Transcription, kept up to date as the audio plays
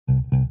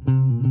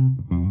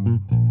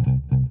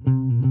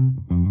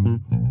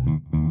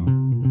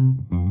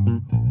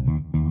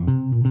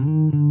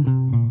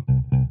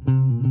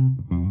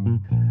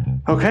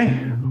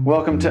Okay,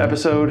 welcome to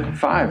episode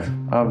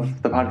 5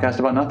 of the podcast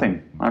about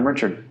nothing. I'm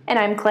Richard. And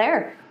I'm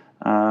Claire.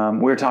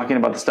 We're talking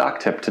about the stock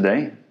tip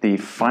today, the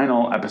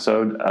final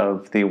episode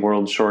of the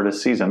world's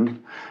shortest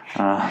season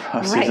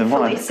of season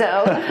 1. Rightfully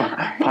so.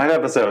 5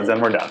 episodes,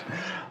 and we're done.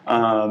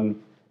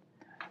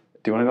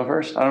 Do you want to go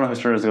first? I don't know whose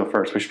turn it is to go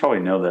first. We should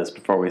probably know this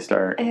before we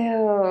start.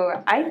 Ew,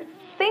 I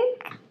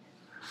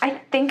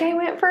think I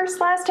went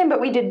first last time, but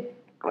we did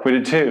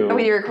 2.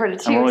 We recorded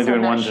 2. I'm only so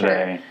doing I'm not 1 sure.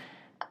 today.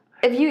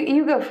 If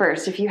you go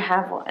first, if you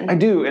have one. I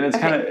do, and it's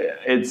Okay. kind of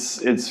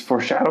it's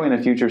foreshadowing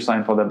a future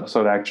Seinfeld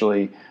episode.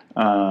 Actually,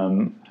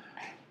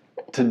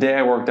 today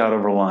I worked out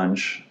over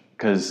lunch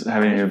because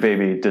having your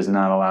baby does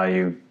not allow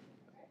you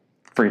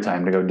free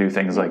time to go do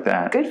things like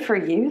that. Good for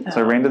you, though.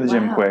 So I ran to the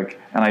gym Wow. quick,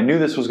 and I knew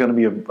this was going to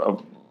be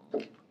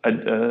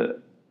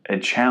a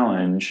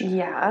challenge.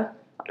 Yeah.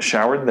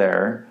 Showered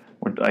there.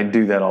 I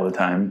do that all the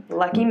time.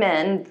 Lucky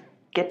men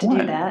get to do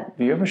that.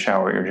 Do you have a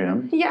shower at your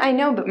gym? Yeah, I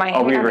know, but my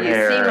hair. your Have you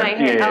hair. seen my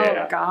hair?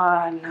 Yeah. Oh,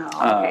 God, no.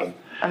 Okay.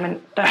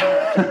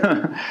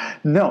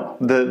 No,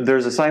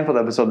 there's a Seinfeld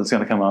episode that's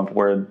going to come up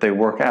where they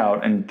work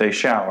out and they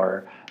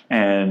shower,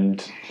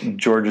 and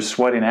George is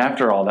sweating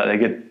after all that. They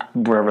get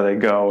wherever they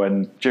go,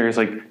 and Jerry's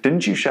like,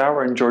 "Didn't you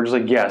shower?" And George is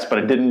like, "Yes, but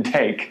it didn't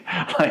take."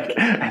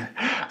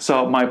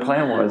 So my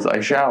plan was I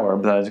shower,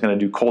 but I was going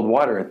to do cold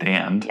water at the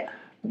end. Yeah.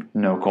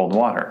 No cold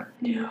water.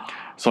 Yeah.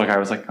 So I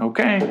was like,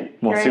 okay,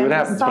 we'll You're see in what the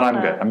happens, but I'm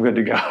sauna. good. I'm good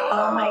to go.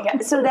 Oh, my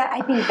God. So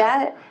I think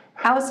that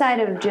outside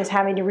of just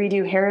having to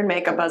redo hair and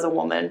makeup as a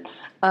woman,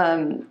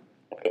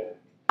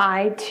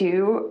 I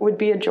too would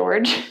be a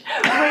George.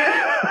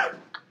 Where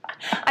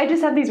I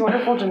just have these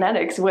wonderful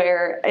genetics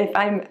where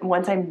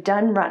once I'm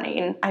done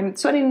running, I'm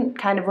sweating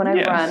kind of when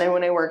I run and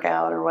when I work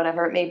out or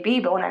whatever it may be,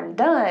 but when I'm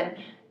done,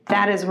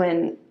 that is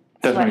when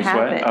That's when sweat you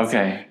sweat? happens.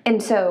 Okay.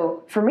 And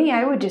so for me,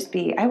 I wouldn't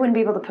be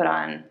able to put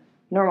on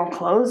normal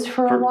clothes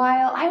for a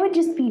while. I would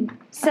just be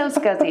so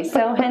scuzzy.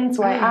 So hence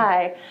why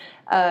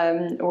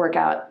I work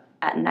out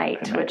at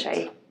night, which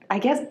I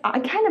guess I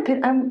kind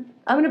of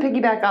I'm going to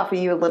piggyback off of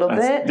you a little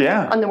bit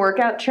on the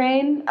workout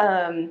train.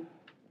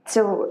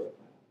 So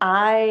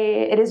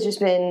it has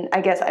just been,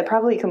 I guess I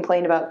probably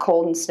complained about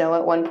cold and snow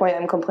at one point.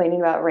 I'm complaining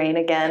about rain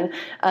again.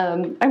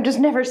 I'm just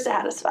never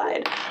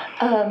satisfied.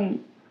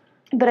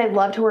 But I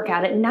love to work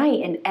out at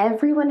night, and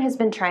everyone has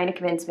been trying to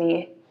convince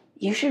me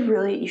you should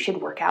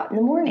work out in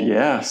the morning.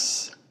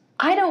 Yes.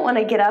 I don't want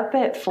to get up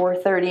at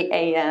 4:30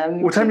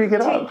 a.m. What time do you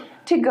get up?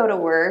 To go to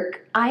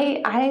work.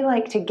 I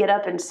like to get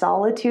up in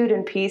solitude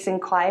and peace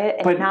and quiet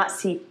and not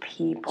see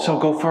people. So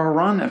go for a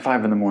run at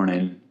 5 in the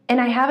morning. And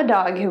I have a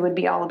dog who would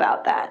be all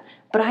about that.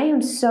 But I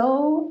am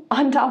so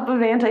on top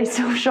of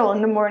antisocial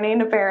in the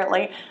morning,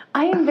 apparently.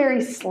 I am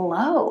very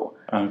slow.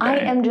 Okay. I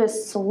am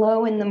just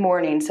slow in the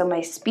morning, so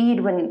my speed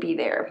wouldn't be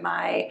there.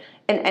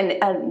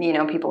 And you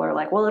know, people are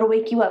like, well, it'll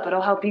wake you up,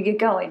 it'll help you get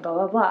going, blah,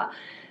 blah, blah.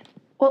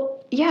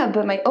 Well, yeah,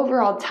 but my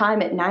overall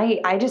time at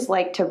night, I just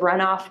like to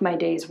run off my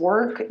day's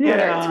work,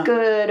 whether it's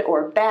good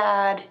or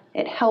bad.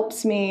 It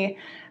helps me.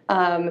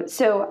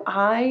 So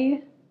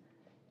I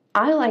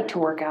like to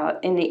work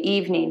out in the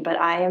evening, but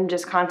I am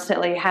just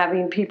constantly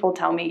having people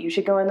tell me you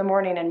should go in the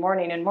morning,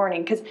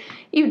 because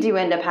you do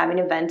end up having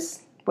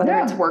events, whether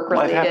it's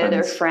work-related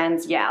or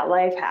friends. Yeah,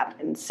 life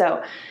happens.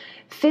 So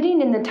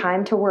fitting in the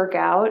time to work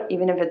out,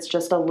 even if it's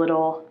just a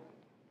little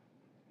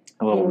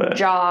bit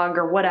jog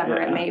or whatever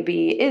it may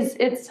be,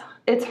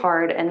 it's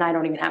hard, and I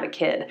don't even have a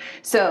kid.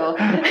 So,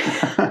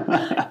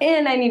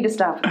 and I need to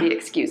stop with the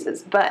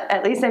excuses, but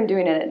at least I'm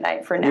doing it at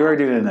night for now. You are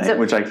doing it at night,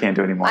 which I can't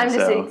do anymore.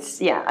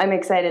 I'm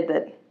excited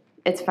that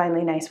it's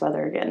finally nice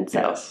weather again,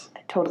 so yes.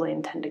 I totally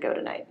intend to go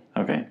tonight.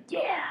 Okay.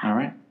 Yeah.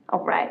 All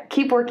right.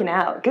 Keep working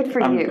out. Good for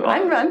you.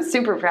 I'm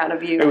super proud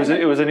of you. It was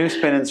a new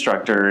spin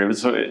instructor. It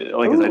was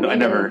I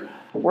never.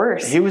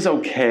 Worse. He was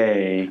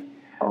okay.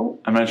 Oh.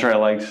 I'm not sure I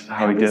liked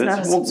how he did it. Not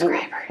a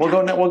subscriber.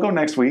 We'll go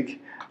next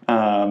week.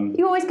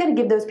 You always got to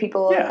give those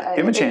people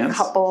give a chance.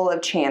 Couple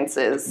of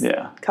chances.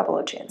 Yeah. Couple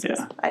of chances,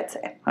 Yeah. I'd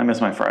say. I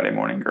miss my Friday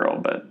morning girl,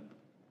 but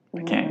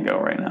I can't go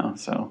right now.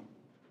 So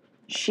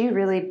she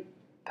really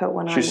put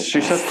one on.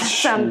 She said,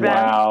 sound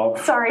wow.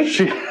 bad. Sorry.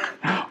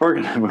 We're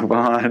going to move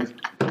on.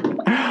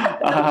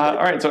 All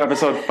right, so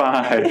episode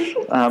 5.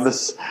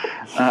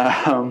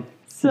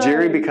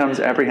 Jerry becomes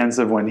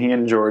apprehensive when he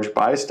and George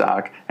buy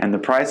stock and the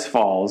price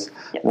falls,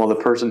 while the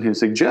person who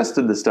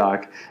suggested the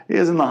stock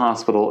is in the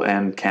hospital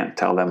and can't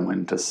tell them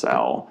when to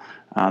sell.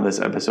 This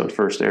episode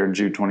first aired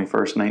June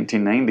 21st,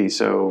 1990,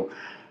 so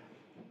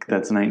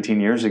that's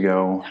 19 years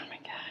ago. Oh my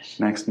gosh.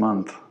 Next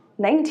month.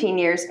 19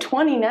 years,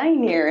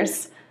 29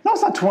 years. No,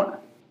 it's not 20.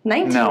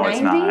 1990? No, it's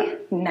not.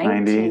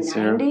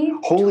 1990?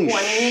 Holy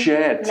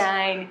shit.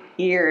 29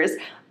 years.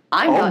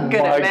 I'm not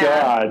good at math.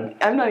 God.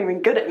 I'm not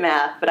even good at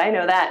math, but I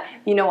know that.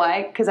 You know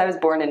why? Because I was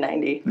born in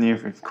 90.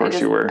 Of course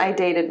you were. I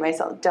dated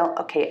myself.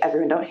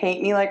 Everyone don't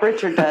hate me like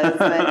Richard does,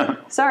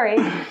 but sorry.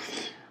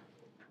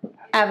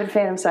 Avid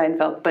fan of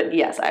Seinfeld, but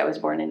yes, I was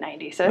born in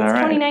 90. So it's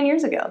 29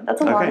 years ago. That's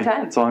a long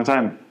time. It's a long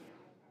time.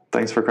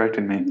 Thanks for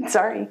correcting me.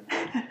 Sorry.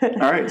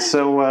 All right,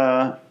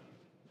 so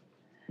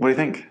what do you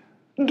think?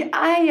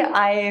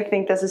 I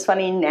think this is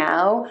funny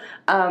now.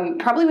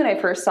 Probably when I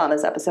first saw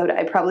this episode,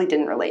 I probably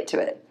didn't relate to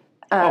it.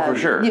 For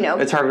sure.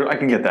 It's hard. I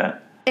can get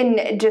that.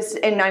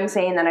 And I'm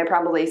saying that I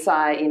probably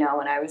saw it,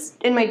 when I was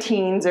in my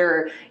teens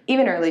or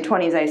even early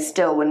 20s, I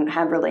still wouldn't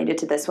have related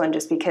to this one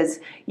just because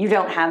you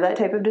don't have that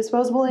type of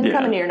disposable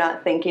income and you're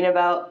not thinking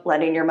about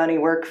letting your money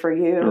work for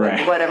you,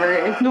 and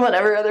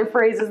whatever other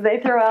phrases they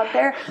throw out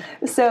there.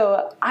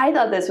 So I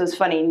thought this was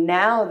funny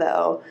now,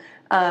 though,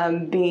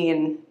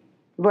 being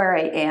where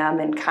I am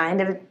and kind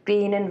of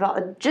being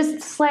involved, just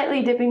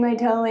slightly dipping my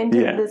toe into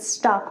the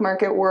stock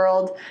market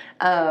world.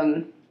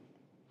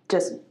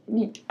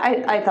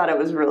 I thought it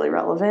was really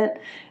relevant.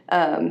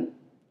 One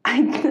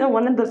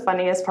of the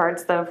funniest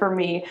parts, though, for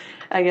me,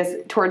 I guess,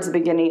 towards the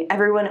beginning,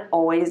 everyone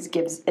always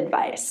gives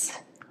advice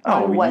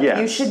on what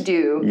you should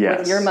do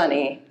with your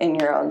money in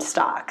your own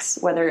stocks,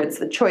 whether it's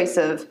the choice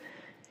of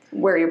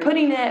where you're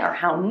putting it or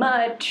how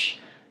much.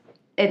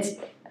 It's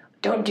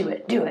don't do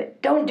it, do it,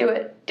 don't do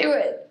it, do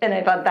it. And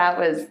I thought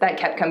that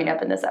kept coming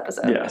up in this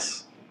episode.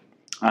 Yes.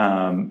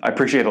 I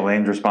appreciate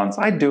Elaine's response.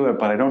 I do it,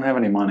 but I don't have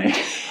any money.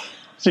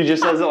 She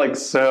just says it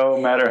so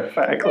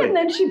matter-of-factly. And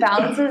then she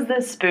balances the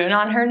spoon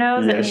on her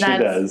nose. Yes, she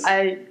does.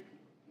 I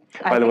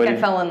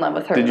fell in love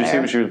with her. Did you see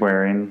what she was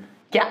wearing?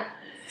 Yeah.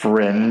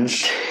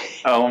 Fringe.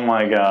 Oh,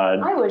 my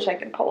God. I wish I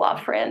could pull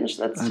off fringe.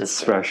 That's just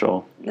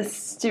special. A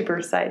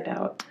super side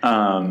note.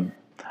 I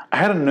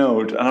had a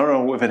note. I don't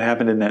know if it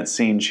happened in that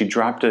scene. She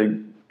dropped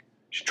a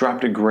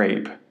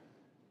grape.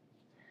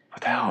 What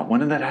the hell?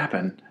 When did that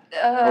happen?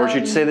 Or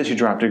she'd say that she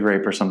dropped a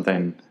grape or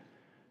something.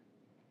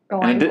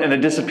 And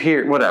it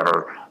disappeared.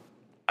 Whatever.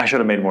 I should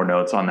have made more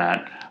notes on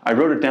that. I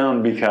wrote it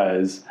down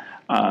because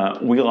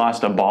we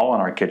lost a ball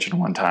in our kitchen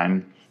one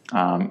time.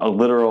 A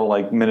literal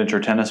miniature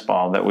tennis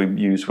ball that we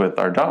used with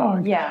our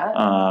dog.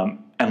 Yeah.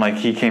 And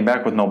he came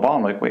back with no ball.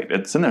 I'm like, wait,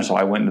 it's in there. So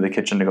I went into the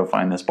kitchen to go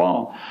find this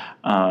ball.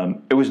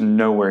 It was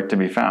nowhere to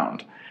be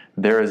found.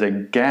 There is a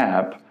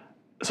gap.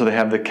 So they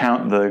have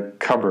the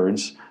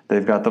cupboards.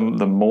 They've got the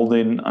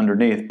molding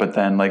underneath, but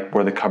then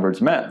where the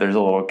cupboards met, there's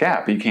a little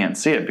gap. You can't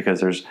see it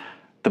because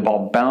the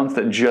ball bounced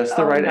at just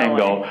the right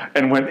angle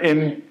and went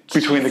in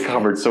between the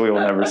cupboards, so we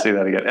will never see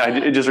that again.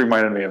 It just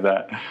reminded me of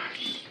that.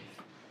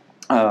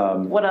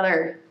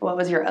 What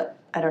was your,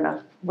 I don't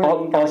know.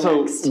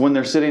 Also, when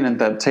they're sitting at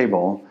that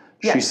table,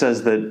 she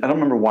says that, I don't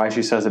remember why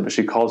she says it, but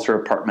she calls her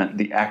apartment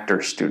the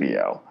actor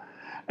studio.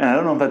 And I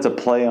don't know if that's a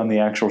play on the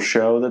actual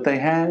show that they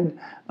had,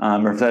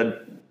 or if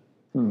that...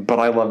 But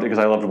I loved it because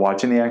I loved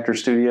watching the Actor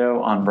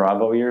Studio on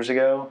Bravo years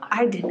ago.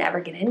 I did never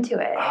get into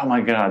it. Oh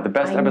my God, the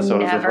best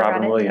episode was with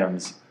Robin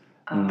Williams.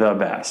 The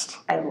best.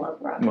 I love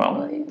Robin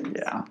Williams.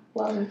 Yeah.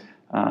 Love.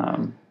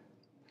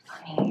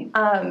 Funny.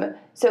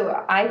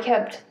 So I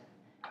kept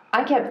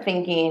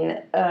thinking,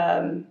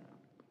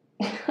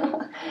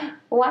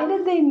 why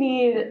did they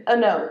need? Oh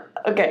no.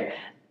 Okay.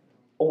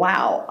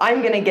 Wow.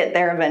 I'm gonna get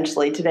there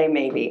eventually today,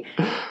 maybe.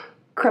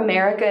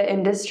 Cramerica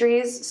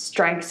Industries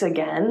strikes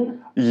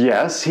again.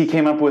 Yes, he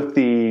came up with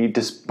the,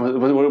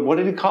 what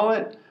did he call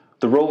it?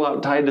 The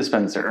rollout Tide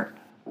dispenser.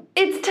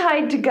 It's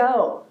Tide to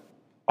Go.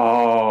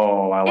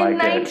 Oh, I like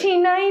it.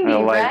 In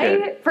 1990,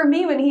 right? It. For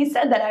me, when he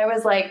said that, I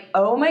was like,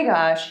 oh my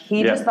gosh,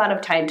 he just thought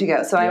of Tide to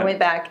Go. So I went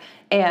back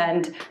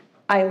and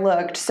I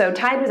looked. So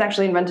Tide was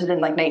actually invented in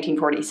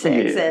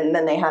 1946, and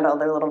then they had all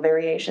their little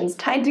variations.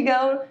 Tide to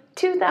Go,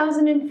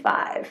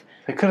 2005.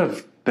 They could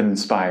have been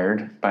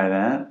inspired by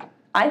that.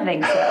 I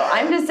think so.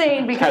 I'm just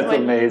saying because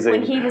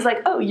when he was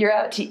like, oh, you're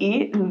out to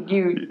eat and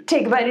you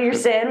take a bite of your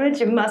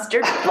sandwich and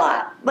mustard,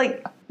 blah,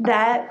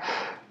 that.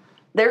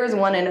 There is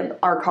one in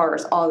our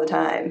cars all the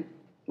time.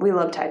 We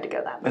love Tide to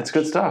Go that much. That's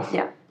good stuff.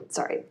 Yeah.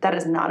 Sorry. That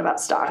is not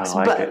about stocks.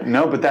 I like it.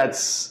 No, but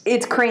that's...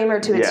 It's Kramer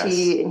to a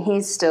T, and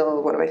he's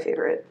still one of my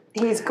favorite.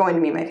 He's going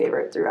to be my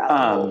favorite throughout the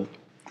whole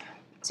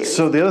series.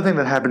 So the other thing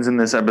that happens in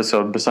this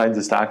episode, besides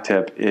the stock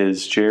tip,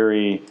 is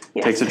Jerry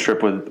takes a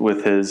trip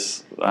with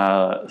his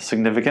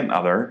significant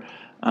other.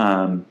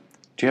 Do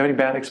you have any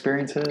bad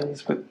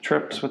experiences with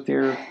trips with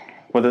your...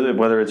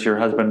 Whether it's your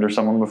husband or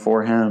someone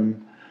before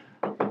him?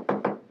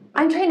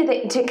 I'm trying to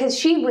think, because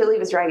she really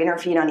was dragging her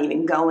feet on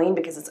even going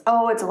because it's a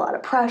lot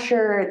of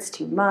pressure, it's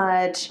too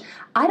much.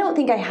 I don't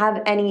think I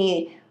have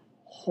any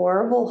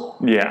horrible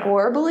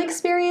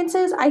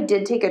experiences. I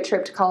did take a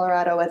trip to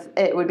Colorado with,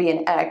 it would be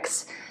an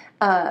ex,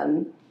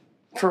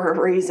 for a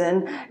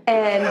reason,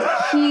 and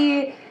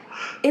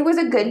it was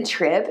a good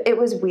trip. It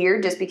was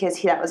weird just because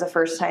that was the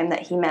first time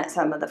that he met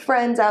some of the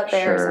friends out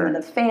there, some of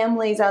the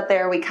families out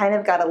there. We kind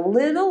of got a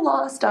little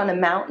lost on a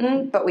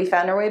mountain, but we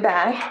found our way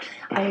back.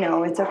 I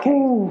know, it's okay.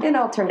 Ooh. It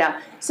all turned out.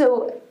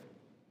 So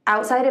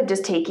outside of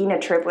just taking a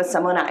trip with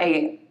someone,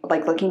 I,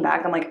 looking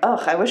back, I'm like,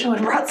 ugh, I wish I would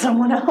have brought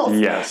someone else.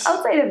 Yes.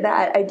 Outside of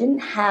that, I didn't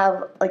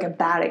have, a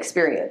bad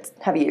experience.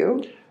 Have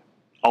you?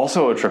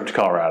 Also a trip to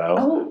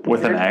Colorado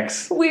with an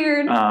ex.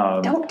 Weird.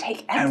 Don't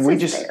take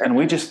exes there. And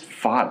we just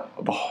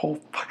fought the whole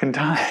fucking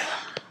time.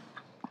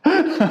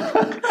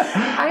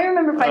 I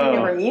remember fighting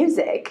over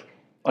music.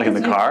 In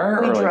the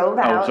car? We drove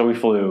out. Oh, so we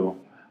flew.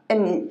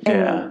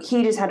 And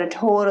he just had a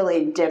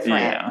totally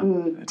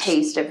different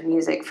taste of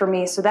music for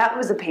me. So that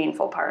was the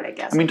painful part, I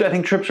guess. I mean, I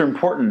think trips are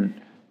important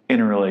in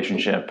a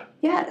relationship.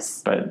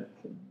 Yes. But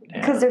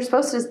because they're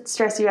supposed to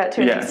stress you out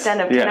to an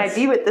extent of can I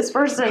be with this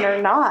person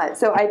or not?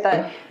 So I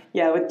thought,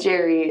 with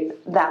Jerry,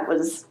 that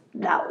was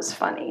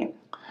funny.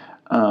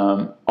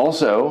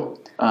 Also,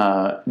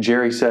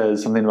 Jerry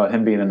says something about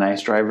him being a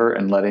nice driver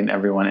and letting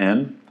everyone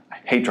in. I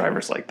hate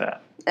drivers like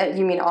that.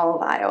 You mean all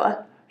of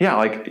Iowa? Yeah,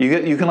 like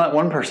you can let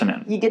one person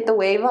in. You get the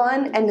wave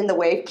on, and then the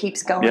wave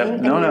keeps going,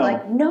 and you're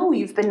like, no,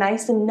 you've been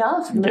nice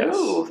enough. Move.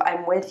 Yes.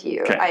 I'm with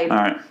you. Okay. All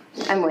right.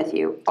 I'm with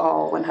you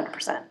all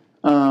 100%.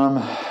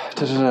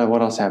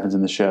 What else happens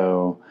in the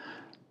show?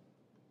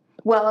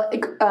 Well,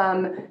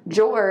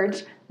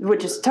 George,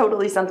 which is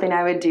totally something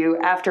I would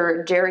do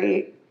after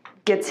Jerry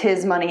gets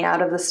his money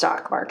out of the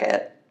stock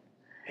market.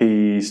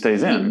 He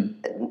stays in.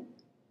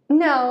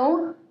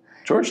 No.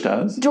 George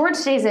does. George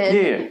stays in.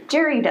 Yeah.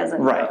 Jerry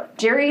doesn't. Right.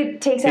 Jerry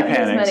takes out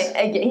his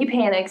money. He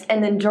panics,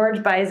 and then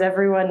George buys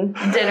everyone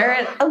dinner.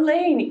 And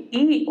Elaine,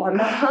 eat. Well, I'm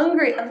not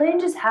hungry. Elaine,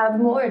 just have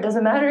more. It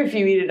doesn't matter if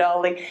you eat it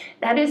all. Like,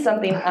 that is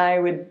something I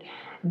would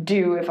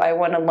do if I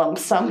won a lump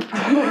sum,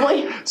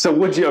 probably. So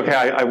would you? Okay,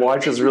 I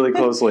watched this really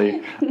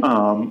closely.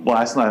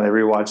 Last night I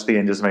rewatched the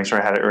end just to make sure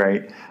I had it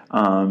right.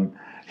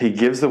 He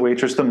gives the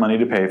waitress the money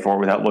to pay for it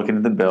without looking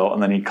at the bill,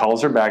 and then he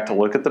calls her back to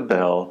look at the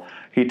bill.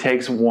 He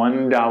takes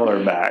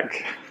 $1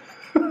 back.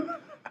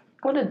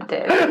 What a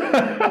dick.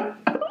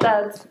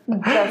 That's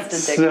a dick.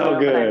 So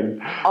good.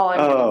 All I'm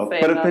gonna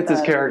say but it fits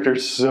his character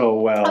so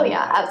well. Oh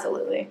yeah,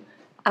 absolutely.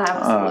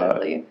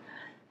 Absolutely.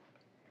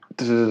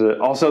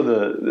 Also,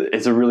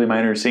 it's a really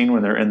minor scene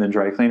when they're in the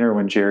dry cleaner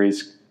when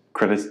Jerry's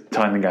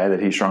telling the guy that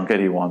he shrunk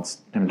it. He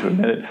wants him to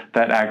admit it.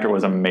 That actor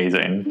was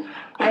amazing.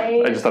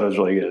 I just thought it was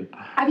really good.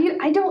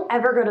 I don't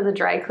ever go to the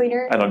dry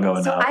cleaner. I don't go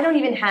enough. So I don't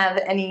even have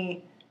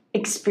any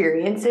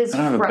experiences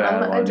from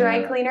a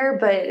dry cleaner,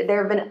 but there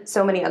have been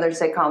so many other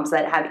sitcoms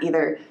that have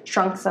either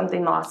shrunk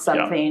something, lost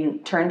something,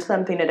 turned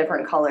something a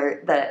different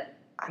color that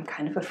I'm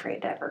kind of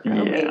afraid to ever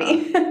go,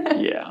 maybe.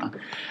 Yeah.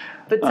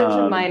 But such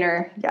a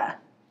minor,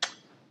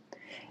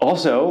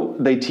 Also,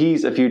 they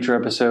tease a future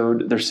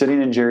episode. They're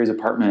sitting in Jerry's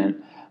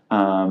apartment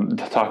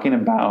talking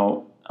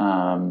about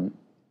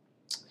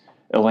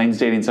Elaine's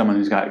dating someone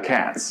who's got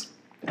cats.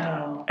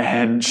 Oh.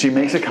 And she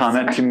makes a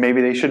comment to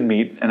maybe they should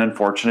meet an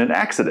unfortunate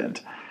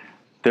accident.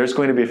 There's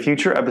going to be a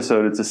future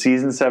episode. It's a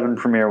season 7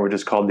 premiere, which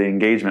is called The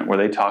Engagement, where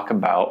they talk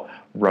about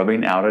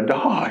rubbing out a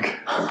dog.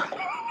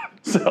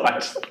 So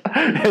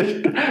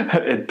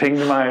it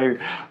pinged my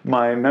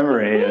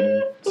memory,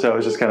 and so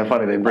it's just kind of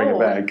funny they bring it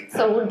back.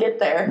 So we'll get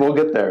there. We'll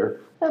get there.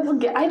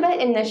 I bet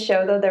in this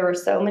show, though, there were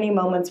so many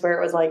moments where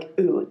it was like,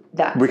 ooh,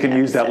 that's we can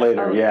use that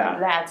later,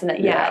 That's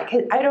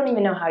because I don't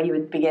even know how you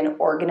would begin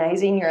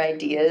organizing your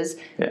ideas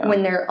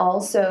when they're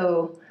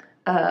also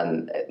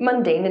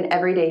mundane and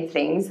everyday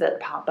things that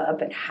pop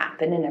up and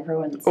happen in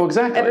everyone's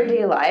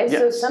everyday lives.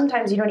 Yes. So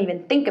sometimes you don't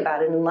even think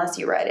about it unless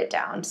you write it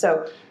down.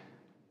 So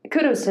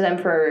kudos to them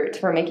for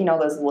making all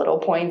those little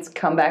points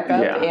come back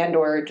up and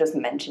or just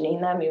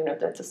mentioning them, even if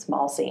that's a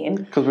small scene.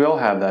 Because we all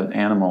have that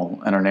animal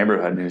in our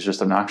neighborhood who's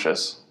just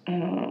obnoxious.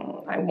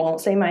 I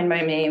won't say mine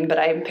by name, but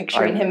I'm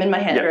picturing him in my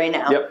head right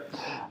now.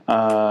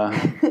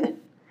 Yep.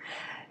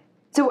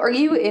 So are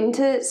you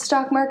into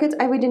stock markets?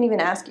 We didn't even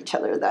ask each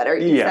other that.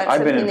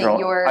 I've been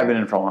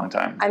in for a long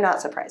time. I'm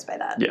not surprised by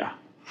that. Yeah.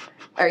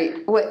 Are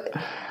you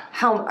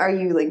how are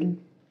you like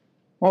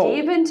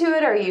deep into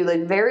it? Are you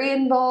like very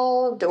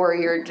involved, or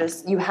you're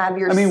just you have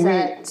your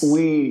set?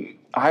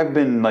 I've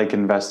been like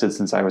invested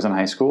since I was in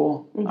high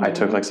school. Mm-hmm. I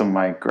took like some of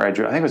my I think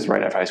it was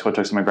right after high school. I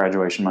took some of my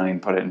graduation money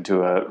and put it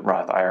into a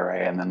Roth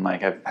IRA, and then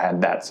like I've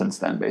had that since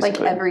then.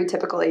 Basically, like every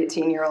typical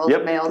 18-year-old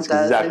male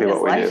does. Exactly in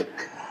what we life. do.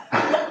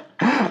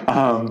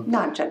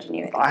 Not judging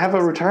you. I have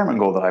a retirement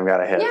goal that I've got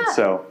to hit. Yeah.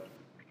 So.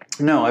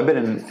 No, I've been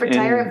in...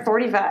 Retire at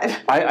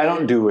 45. I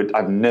don't do it.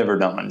 I've never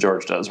done what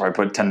George does, where I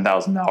put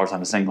 $10,000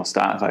 on a single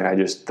stock. Like,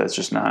 that's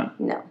just not...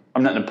 No.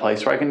 I'm not in a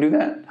place where I can do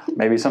that.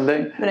 Maybe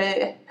someday.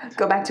 But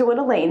go back to what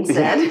Elaine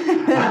said.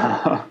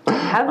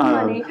 Have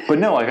money. But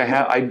no,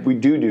 like we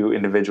do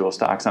individual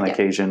stocks on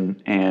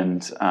occasion.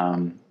 And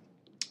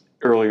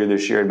earlier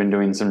this year, I'd been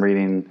doing some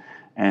reading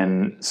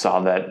and saw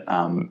that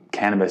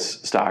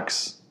cannabis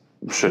stocks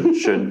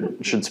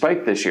should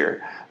spike this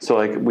year. So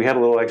like we had a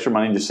little extra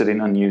money just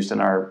sitting unused in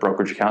our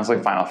brokerage accounts.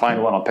 Like fine, I'll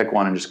find one, I'll pick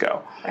one and just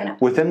go.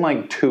 Within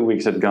like 2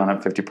 weeks, it had gone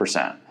up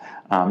 50%.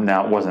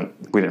 Now it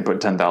wasn't. We didn't put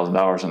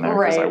 $10,000 in there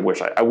because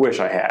I wish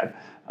I had.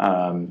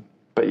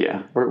 But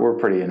yeah, we're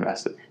pretty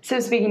invested. So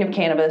speaking of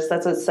cannabis,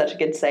 that's such a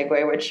good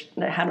segue. Which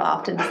how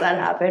often does that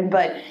happen?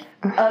 But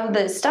of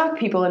the stock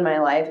people in my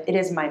life, it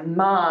is my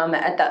mom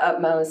at the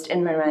utmost,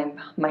 and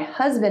my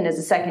husband is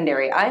a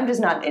secondary. I'm just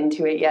not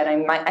into it yet.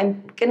 I'm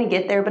gonna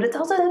get there, but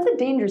that's a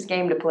dangerous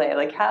game to play.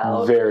 Like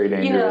how very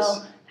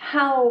dangerous.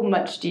 How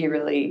much do you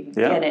really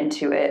get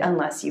into it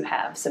unless you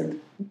have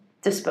some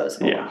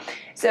disposable? Yeah.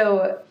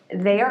 So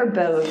they are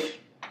both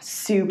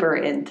super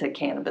into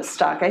cannabis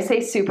stock. I say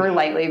super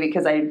lightly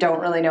because I don't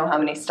really know how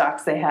many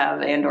stocks they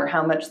have and or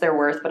how much they're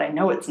worth, but I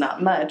know it's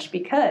not much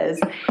because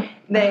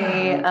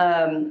they,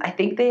 I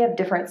think they have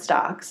different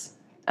stocks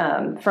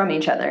from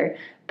each other.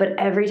 But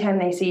every time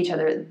they see each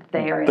other,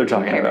 they're in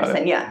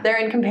comparison. Yeah, they're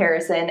in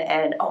comparison,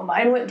 and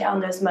mine went down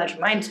this much.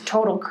 Mine's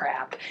total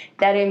crap.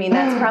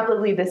 That's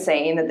probably the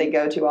saying that they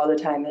go to all the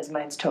time is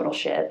mine's total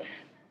shit.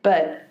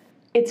 But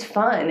it's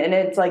fun, and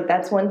it's like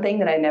that's one thing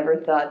that I never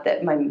thought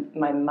that my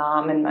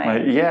mom and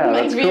my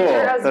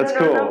future husband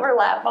would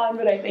overlap on.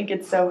 But I think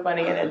it's so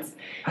funny, and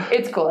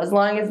it's cool as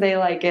long as they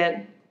like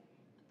it.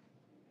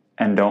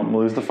 And don't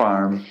lose the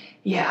farm.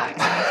 Yeah,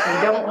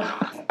 exactly.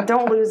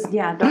 Don't lose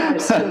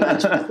too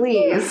much,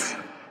 please.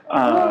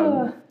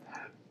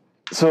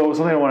 So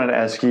something I wanted to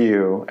ask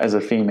you as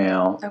a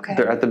female. Okay.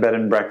 They're at the bed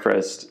and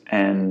breakfast,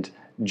 and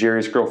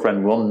Jerry's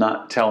girlfriend will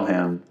not tell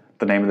him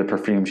the name of the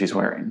perfume she's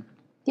wearing.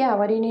 Yeah,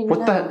 what do you need to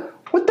know?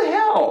 What the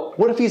hell?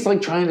 What if he's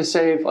like trying to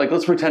save, like,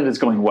 let's pretend it's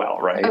going well,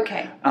 right?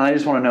 Okay. And I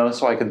just want to know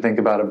so I can think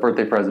about a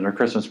birthday present or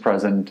Christmas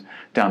present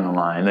down the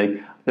line.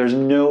 Like, there's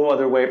no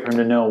other way for him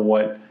to know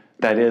what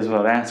that is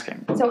without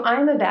asking. So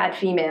I'm a bad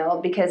female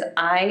because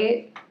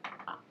I'm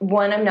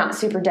not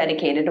super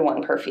dedicated to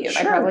one perfume.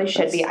 Sure, I probably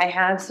should be. I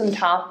have some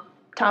top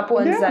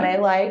ones that I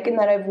like and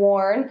that I've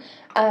worn.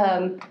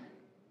 I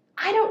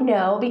don't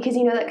know because,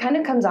 that kind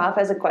of comes off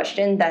as a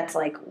question that's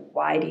like,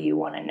 why do you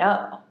want to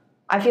know?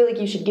 I feel like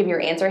you should give your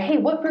answer. Hey,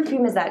 what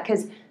perfume is that?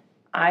 Because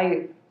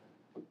I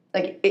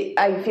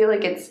feel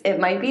like it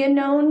might be a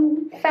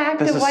known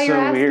fact of why you're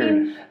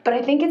asking. Weird. But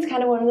I think it's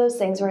kind of one of those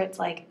things where it's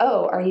like,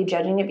 oh, are you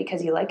judging it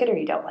because you like it or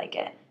you don't like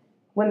it?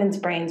 Women's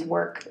brains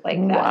work like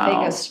that. Wow.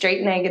 They go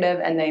straight negative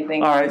and they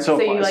think, all right, so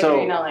you like it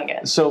or you don't like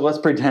it. So let's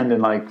pretend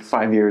in like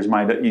 5 years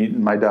my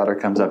daughter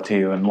comes up to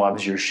you and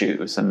loves your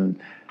shoes.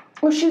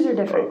 Well, shoes are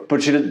different.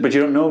 But you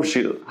don't know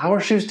how are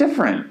shoes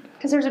different?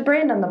 Because there's a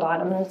brand on the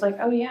bottom and it's like,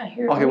 oh yeah,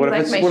 here. Okay, what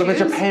if it's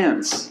your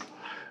pants?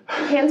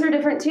 Pants are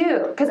different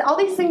too, because all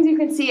these things you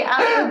can see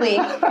outwardly,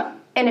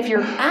 and if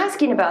you're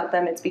asking about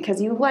them, it's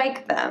because you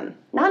like them,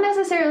 not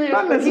necessarily a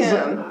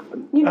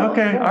perfume.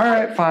 Okay, all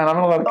right, fine. I'm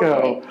gonna let it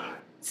go.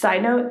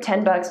 Side note: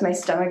 $10. My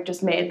stomach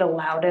just made the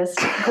loudest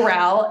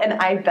growl, and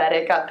I bet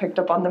it got picked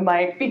up on the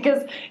mic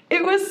because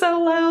it was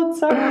so loud.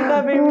 Sorry,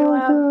 that made me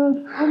laugh.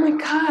 Oh my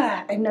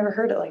god, I've never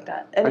heard it like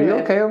that. Anyway, are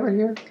you okay over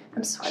here?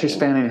 I'm sweating. She's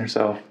fanning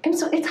herself.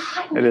 It's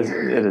hot. It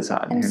is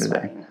hot in here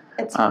today.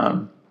 It's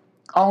fine.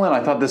 All in,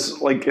 I thought this,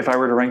 like, if I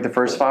were to rank the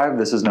first 5,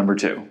 this is number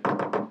 2.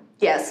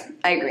 Yes,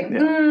 I agree.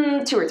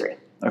 Yeah. 2 or 3.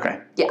 Okay.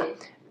 Yeah.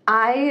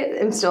 I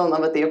am still in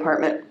love with The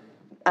Apartment.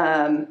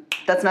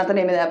 That's not the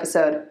name of the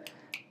episode.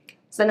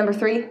 Is that number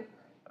 3?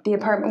 The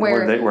Apartment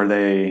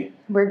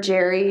where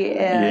Jerry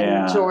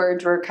and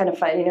George were kind of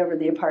fighting over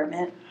the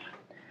apartment.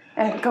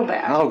 Go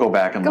back. I'll go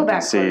back and look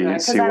and see I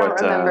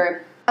don't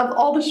remember. Of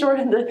all the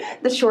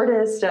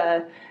shortest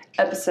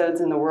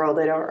episodes in the world,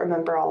 I don't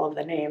remember all of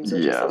the names,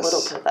 which is a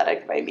little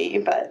pathetic by me,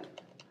 but...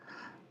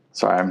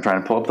 Sorry, I'm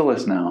trying to pull up the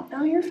list now.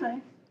 No, you're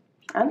fine.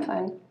 I'm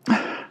fine.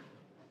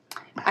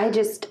 I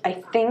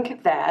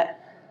think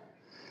that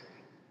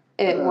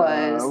it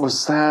was...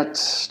 Was that...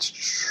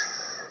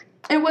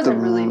 It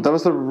wasn't really... That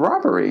was the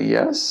robbery,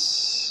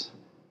 yes?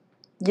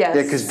 Yes.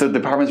 Yeah, because the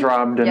apartment's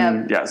robbed,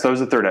 and so that was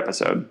the 3rd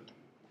episode.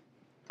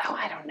 Oh,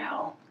 I don't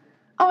know.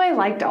 Oh, I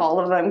liked all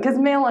of them, because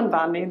Mail and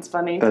Bonding's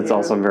funny, That's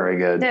also very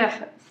good.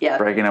 Yeah.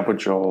 Breaking up with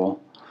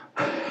Joel.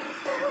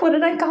 What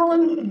did I call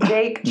him?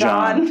 Jake?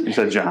 John? You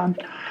said John.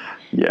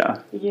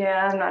 Yeah.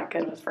 Yeah, I'm not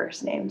good with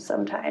first names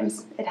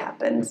sometimes. It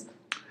happens.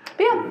 But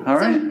yeah. All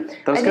right.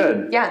 That was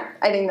good.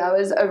 I think that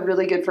was a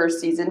really good first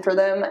season for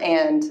them,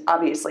 and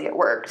obviously it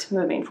worked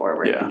moving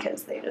forward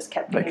because they just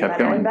kept getting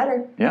better and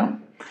better. Yeah.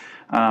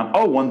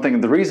 One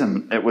thing. The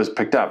reason it was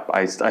picked up,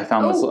 I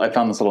found this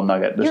little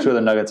nugget. There's 2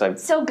 other nuggets I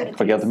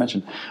forgot to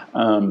mention.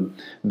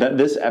 That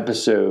this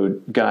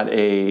episode got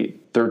a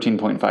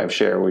 13.5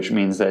 share, which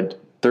means that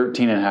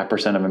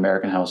 13.5% of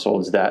American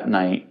households that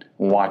night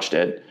watched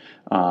it,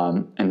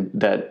 and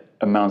that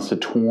amounts to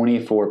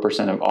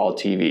 24% of all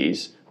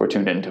TVs were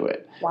tuned into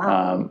it.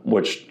 Wow.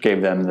 Which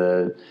gave them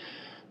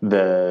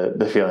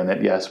the feeling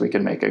that yes, we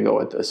can make a go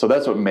at this. So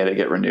that's what made it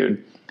get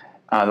renewed.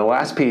 The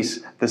last piece,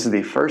 this is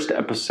the first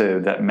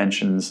episode that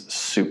mentions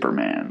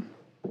Superman.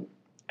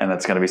 And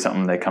that's going to be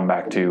something they come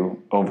back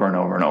to over and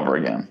over and over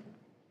again.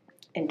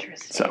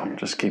 Interesting. So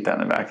just keep that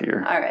in the back of your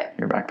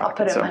back pocket. I'll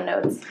put it in my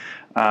notes.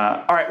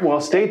 All right,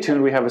 well, stay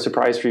tuned. We have a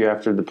surprise for you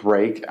after the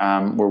break.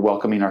 We're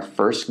welcoming our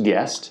first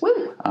guest,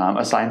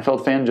 a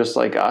Seinfeld fan just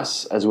like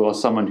us, as well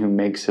as someone who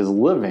makes his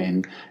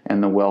living in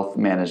the wealth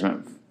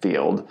management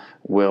field,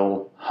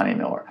 Wil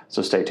Hunemuller.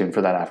 So stay tuned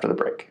for that after the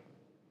break.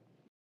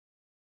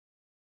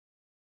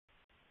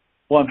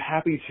 Well, I'm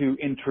happy to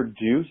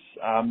introduce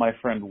my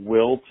friend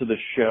Wil to the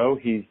show.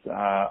 He's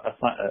a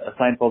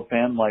Seinfeld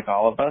fan like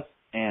all of us,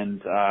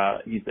 and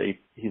he's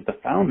the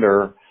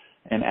founder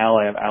and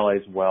ally of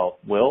Allies Wealth.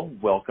 Wil,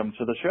 welcome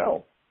to the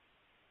show.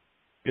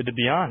 Good to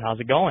be on. How's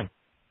it going?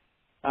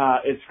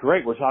 It's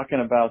great. We're talking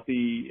about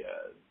the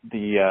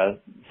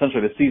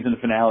essentially the season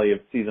finale of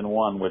season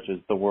 1, which is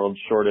the world's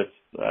shortest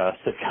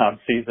sitcom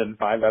season,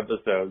 5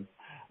 episodes,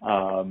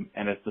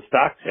 and it's the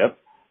stock tip.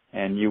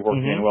 And you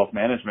working in wealth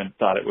management,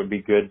 thought it would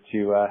be good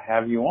to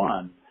have you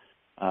on.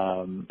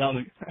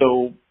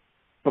 So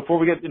before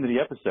we get into the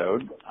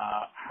episode,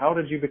 how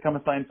did you become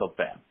a Seinfeld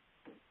fan?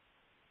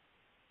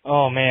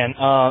 Oh man,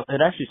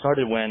 it actually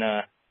started when,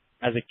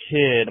 as a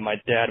kid, my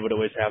dad would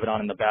always have it on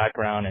in the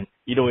background, and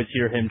you'd always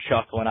hear him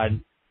chuckle, and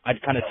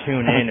I'd kind of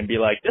tune in and be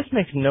like, this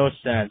makes no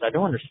sense. I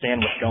don't understand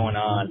what's going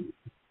on.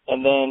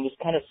 And then just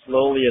kind of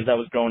slowly, as I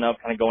was growing up,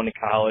 kind of going to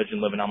college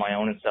and living on my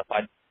own and stuff,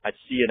 I'd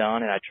see it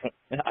on, and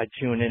I'd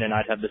tune in, and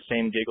I'd have the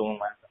same giggle and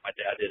laugh that my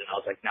dad did, and I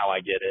was like, now I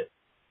get it.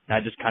 And I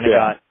just kind of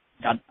got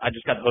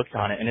hooked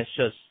on it, and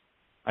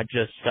I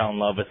just fell in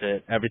love with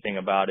it. Everything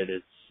about it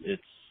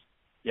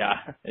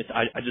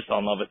I just fell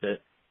in love with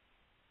it.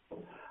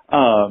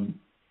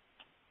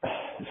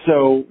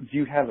 So do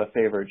you have a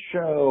favorite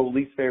show,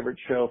 least favorite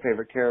show,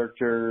 favorite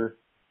character?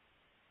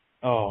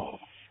 Oh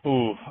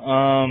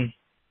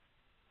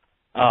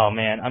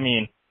man, I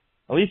mean,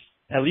 at least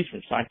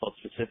from Seinfeld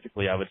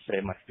specifically, I would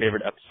say my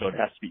favorite episode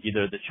has to be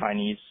either the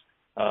Chinese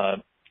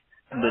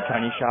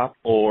shop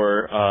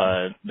or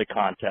the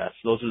contest.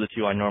 Those are the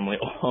two I normally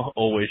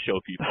always show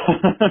people.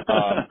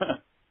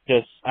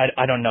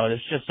 I don't know.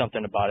 There's just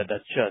something about it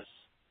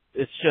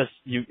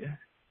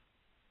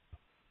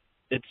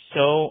it's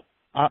so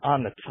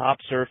on the top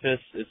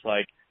surface. It's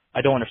like,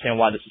 I don't understand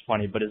why this is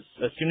funny, but as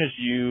soon as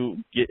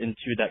you get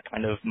into that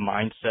kind of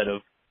mindset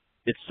of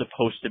it's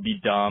supposed to be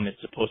dumb,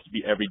 it's supposed to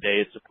be everyday,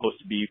 it's supposed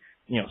to be,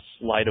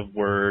 sleight of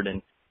word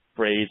and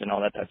phrase and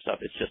all that type of stuff,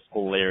 it's just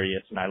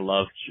hilarious, and I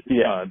love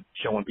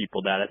showing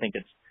people that. I think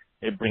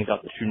it brings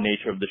out the true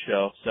nature of the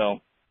show. So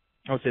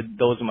I would say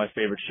those are my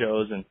favorite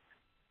shows, and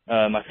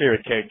my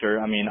favorite character.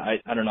 I mean,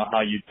 I don't know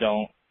how you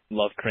don't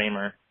love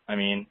Kramer. I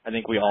mean, I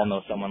think we all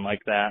know someone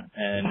like that,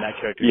 and that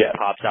character just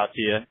pops out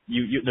to you.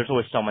 You there's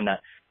always someone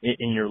that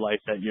in your life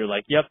that you're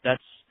like, yep,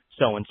 that's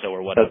so and so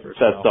or whatever.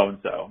 That's so and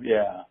so.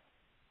 Yeah.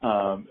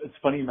 It's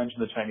funny you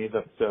mentioned the Chinese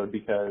episode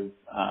because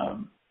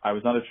I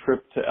was on a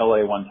trip to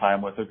LA one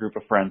time with a group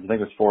of friends. I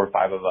think it was 4 or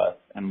 5 of us,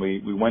 and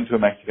we went to a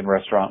Mexican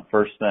restaurant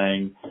first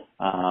thing,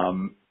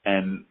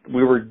 and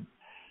we were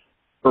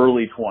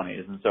early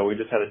 20s, and so we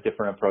just had a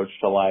different approach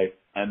to life.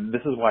 And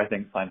this is why I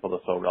think Seinfeld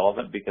is so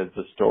relevant, because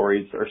the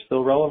stories are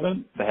still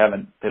relevant. They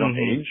don't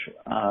age,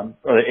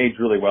 or they age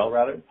really well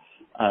rather.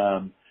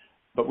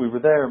 But we were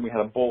there and we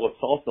had a bowl of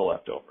salsa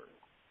left over.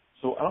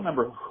 So I don't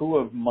remember who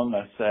among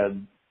us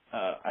said,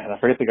 I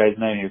forget the guy's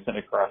name, he was sitting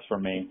across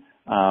from me,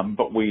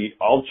 but we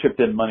all chipped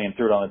in money and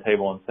threw it on the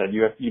table and said,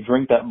 you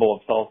drink that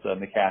bowl of salsa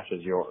and the cash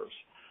is yours.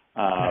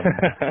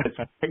 It's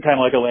kind of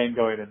like Elaine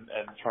going and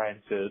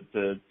trying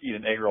to eat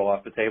an egg roll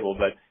off the table,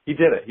 but he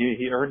did it.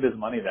 He earned his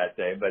money that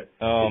day, but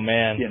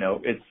man,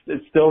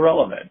 it's still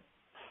relevant.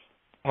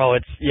 Well,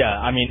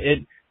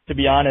 to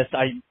be honest,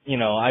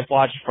 I've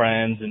watched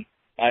Friends, and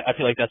I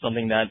feel like that's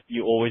something that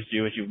you always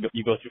do is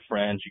you go through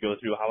Friends, you go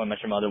through How I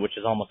Met Your Mother, which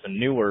is almost a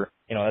newer,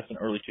 that's an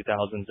early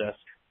 2000s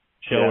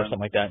show or something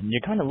like that. And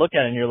you kind of look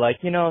at it and you're like,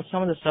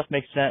 some of the stuff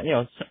makes sense,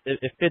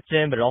 it fits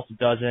in, but it also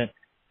doesn't.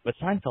 But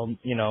Seinfeld,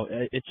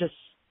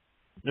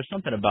 there's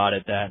something about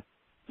it that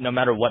no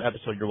matter what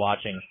episode you're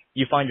watching,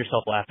 you find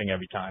yourself laughing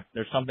every time.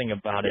 There's something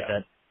about it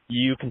that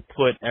you can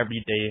put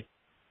everyday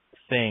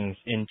things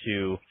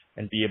into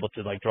and be able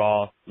to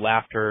draw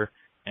laughter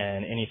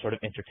and any sort of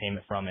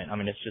entertainment from it. I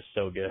mean, it's just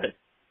so good.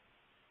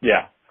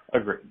 Yeah,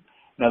 agreed.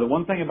 Now, the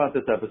one thing about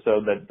this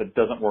episode that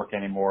doesn't work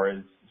anymore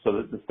is, so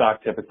the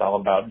stock tip, it's all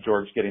about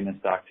George getting the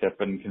stock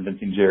tip and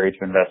convincing Jerry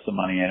to invest some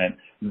money in it.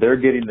 They're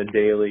getting the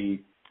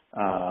daily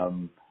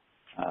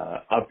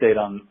update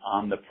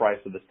on the price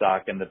of the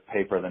stock in the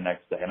paper the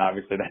next day. And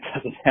obviously that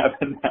doesn't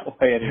happen that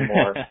way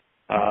anymore.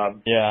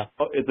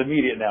 It's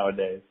immediate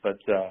nowadays. But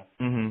so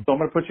I'm going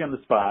to put you on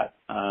the spot.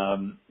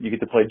 You get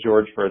to play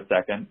George for a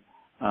second.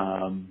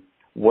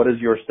 What is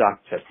your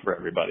stock tip for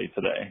everybody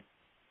today?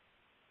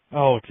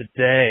 Oh,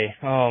 today.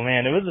 Oh,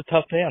 man, it was a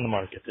tough day on the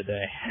market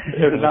today.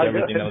 It was with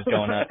everything that was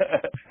going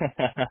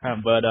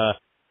on. But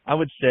I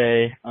would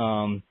say,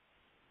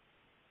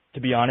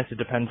 to be honest, it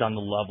depends on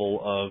the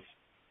level of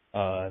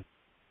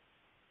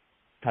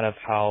kind of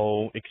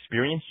how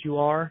experienced you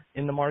are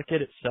in the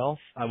market itself.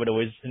 I would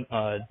always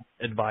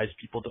advise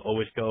people to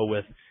always go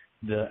with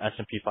the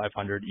S&P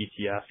 500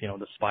 ETF,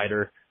 the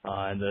SPDR,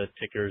 and the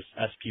ticker's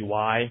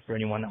SPY for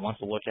anyone that wants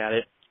to look at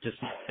it.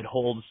 It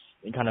holds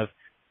kind of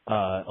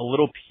a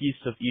little piece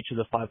of each of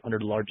the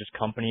 500 largest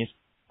companies.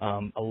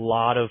 A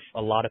lot of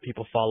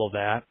people follow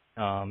that,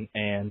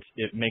 and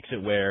it makes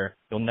it where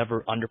you'll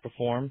never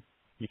underperform.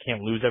 You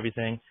can't lose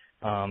everything.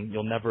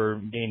 You'll never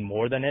gain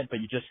more than it,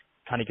 but you just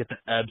kind of get the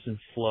ebbs and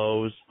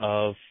flows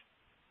of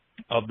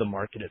the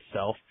market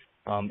itself.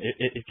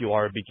 If you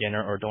are a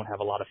beginner or don't have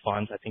a lot of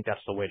funds, I think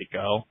that's the way to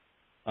go.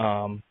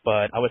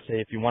 But I would say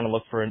if you want to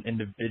look for an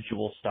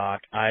individual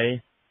stock,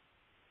 I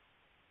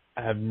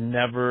have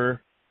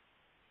never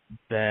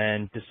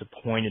been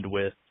disappointed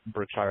with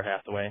Berkshire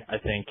Hathaway. I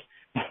think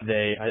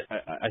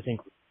I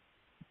think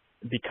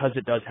because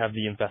it does have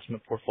the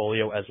investment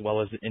portfolio as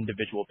well as the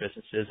individual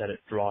businesses that it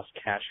draws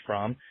cash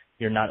from,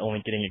 you're not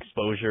only getting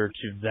exposure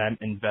to them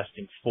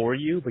investing for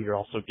you, but you're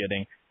also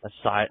getting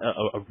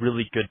a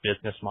really good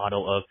business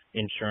model of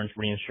insurance,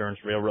 reinsurance,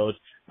 railroads.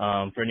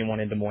 For anyone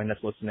in Des Moines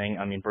that's listening,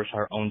 I mean,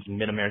 Berkshire owns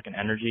Mid-American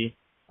Energy.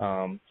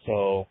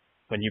 So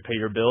when you pay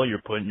your bill,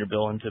 you're putting your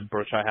bill into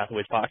Berkshire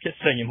Hathaway's pocket,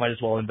 so you might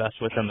as well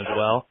invest with them as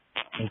well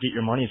and get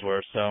your money's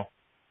worth. So.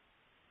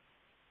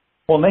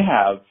 Well, and they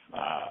have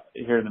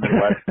here in the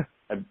Midwest.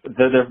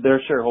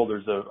 They're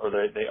shareholders of, or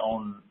they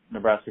own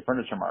Nebraska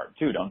Furniture Mart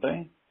too, don't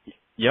they?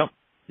 Yep.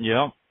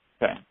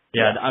 Okay.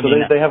 Yeah, so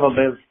they have.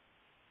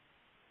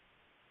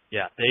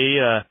 Yeah,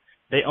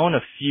 they own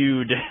a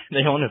few.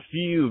 They own a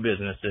few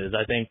businesses.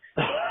 I think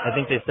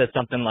they said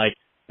something like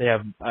they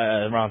have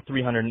around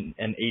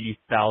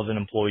 380,000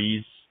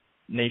 employees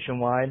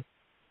nationwide.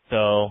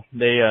 So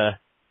they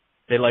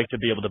like to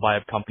be able to buy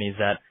up companies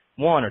that,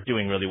 one, are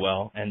doing really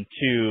well, and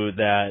two,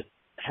 that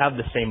have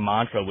the same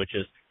mantra, which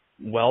is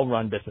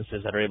well-run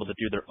businesses that are able to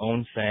do their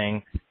own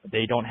thing.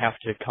 They don't have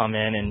to come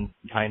in and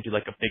kind of do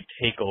like a big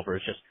takeover.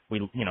 It's just we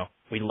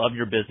love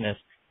your business.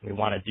 We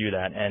want to do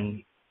that.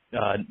 And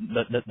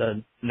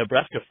the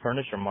Nebraska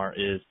Furniture Mart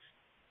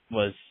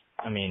was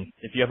I mean,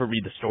 if you ever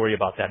read the story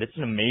about that, it's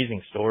an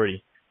amazing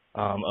story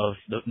of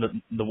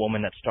the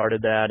woman that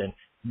started that and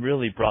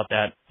really brought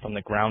that from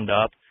the ground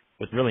up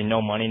with really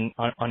no money,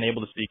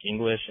 unable to speak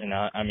English. And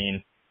I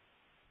mean,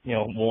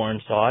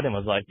 Warren saw it and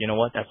was like, you know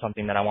what, that's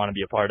something that I want to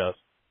be a part of.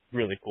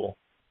 Really cool.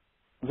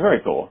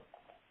 Very cool.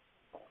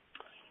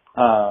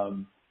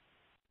 All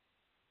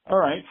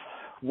right.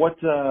 What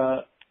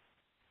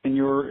in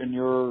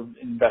your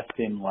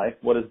investing life,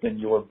 what has been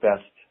your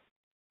best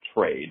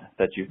trade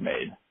that you've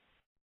made?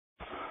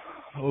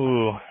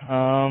 Ooh,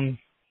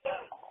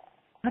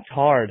 that's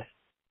hard.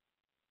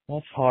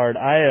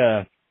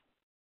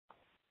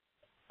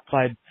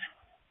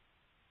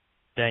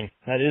 Dang,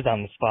 that is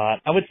on the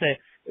spot. I would say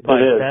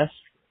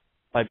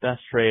my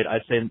best trade,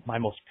 I'd say my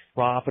most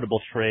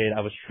profitable trade,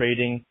 I was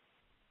trading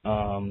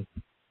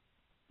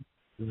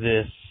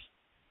this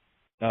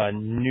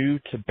new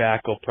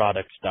tobacco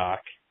product stock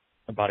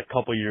about a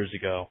couple years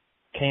ago.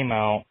 Came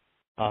out.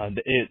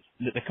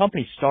 The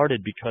company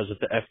started because of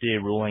the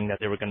FDA ruling that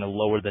they were going to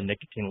lower the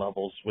nicotine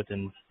levels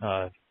within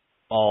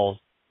all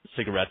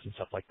cigarettes and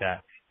stuff like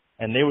that.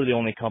 And they were the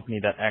only company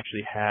that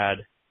actually had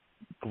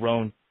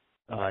grown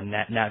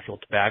natural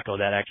tobacco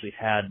that actually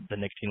had the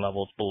nicotine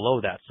levels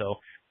below that. So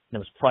it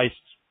was priced,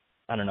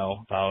 I don't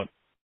know, about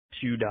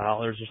 $2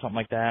 or something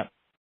like that.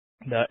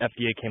 The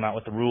FDA came out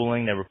with the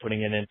ruling. They were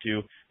putting it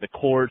into the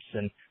courts,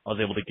 and I was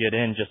able to get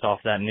in just off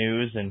that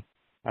news. And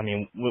I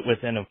mean,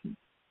 within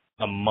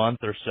a month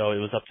or so, it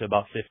was up to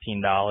about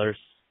 $15.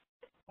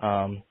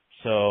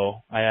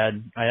 So I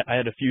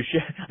had a few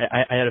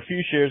I had a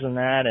few shares in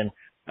that, and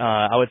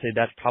I would say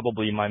that's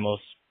probably my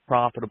most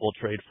profitable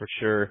trade for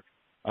sure.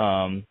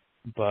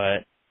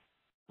 But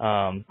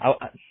I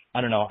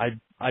don't know.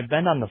 I've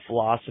been on the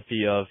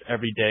philosophy of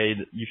every day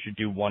that you should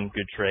do one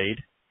good trade.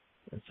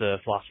 It's a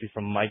philosophy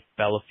from Mike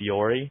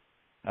Bellafiore.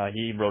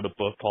 He wrote a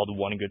book called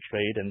One Good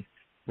Trade, and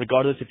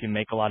regardless if you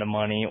make a lot of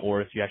money or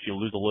if you actually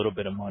lose a little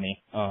bit of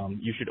money,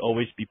 you should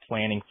always be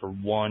planning for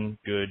one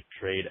good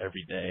trade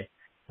every day.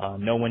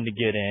 Know when to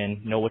get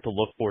in, know what to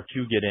look for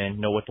to get in,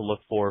 know what to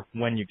look for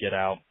when you get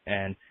out,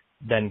 and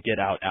then get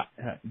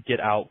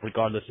out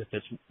regardless if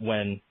it's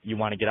when you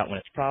want to get out when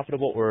it's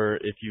profitable or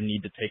if you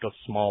need to take a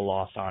small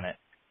loss on it.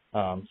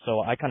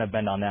 So I kind of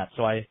bend on that.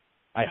 So I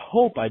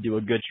hope I do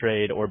a good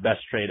trade or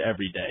best trade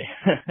every day,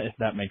 if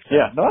that makes sense.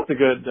 Yeah, no, that's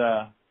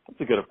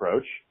a good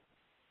approach.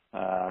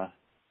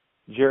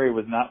 Jerry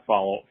was not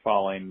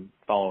following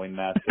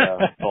that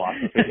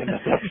philosophy in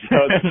this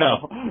episode.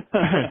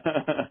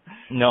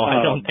 No,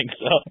 I don't think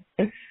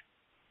so.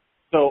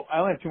 So I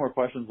only have two more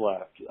questions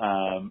left,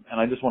 and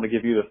I just want to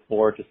give you the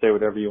floor to say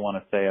whatever you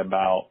want to say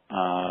about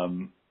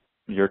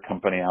your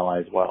company,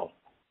 Allies Wealth.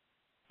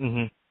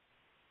 Mhm.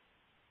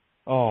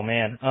 Oh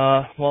man.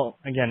 Well,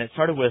 again, it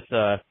started with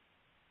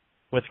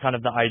kind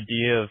of the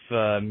idea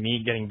of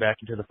me getting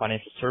back into the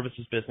financial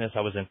services business.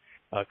 I was in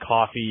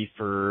coffee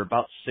for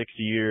about 6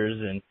 years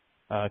and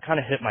kind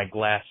of hit my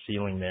glass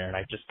ceiling there, and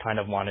I just kind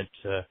of wanted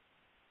to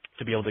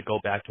be able to go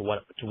back to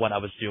what I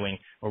was doing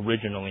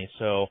originally.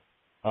 So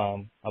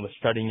I was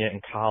studying it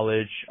in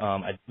college.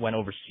 I went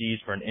overseas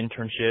for an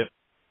internship.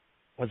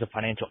 I was a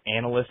financial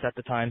analyst at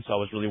the time, so I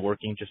was really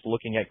working just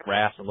looking at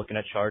graphs and looking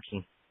at charts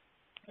and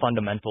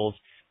fundamentals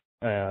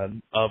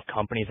of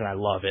companies, and I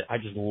love it. I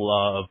just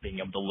love being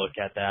able to look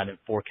at that and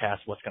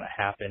forecast what's going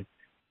to happen.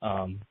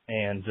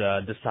 And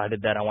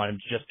decided that I wanted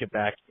to just get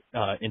back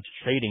into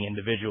trading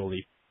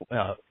individually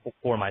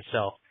for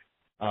myself.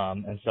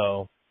 And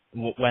so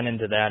went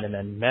into that and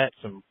then met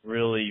some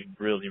really,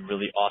 really,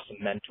 really awesome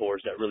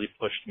mentors that really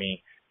pushed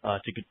me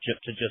to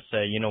just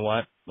say, you know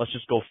what, let's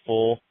just go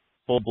full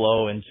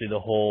blow into the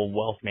whole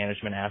wealth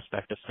management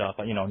aspect of stuff.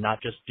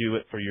 Not just do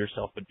it for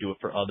yourself, but do it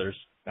for others.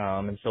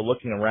 And so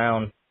looking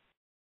around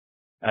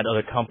at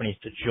other companies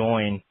to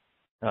join,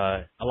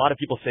 a lot of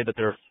people say that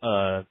they're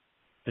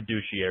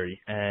fiduciary,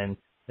 and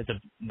it's a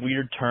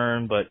weird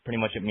term, but pretty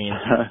much it means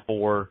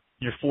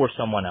you're for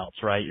someone else,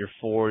 right? You're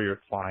for your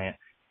client.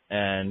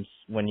 And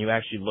when you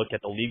actually look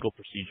at the legal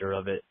procedure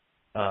of it,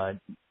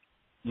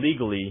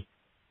 legally,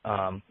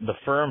 the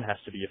firm has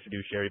to be a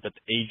fiduciary, but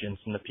the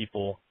agents and the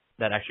people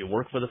that actually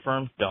work for the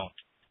firm don't.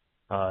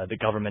 The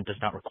government does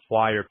not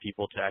require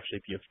people to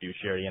actually be a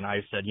fiduciary. And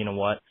I said, you know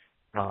what?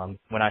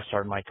 When I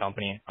started my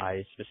company,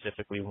 I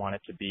specifically want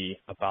it to be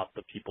about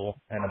the people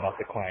and about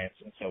the clients.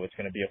 And so it's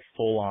going to be a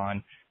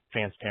full-on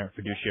transparent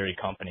fiduciary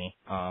company.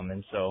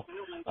 And so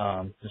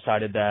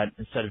decided that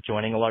instead of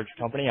joining a larger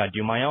company, I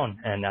do my own.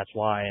 And that's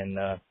why. And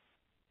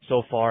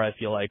so far, I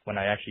feel like when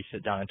I actually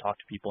sit down and talk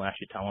to people and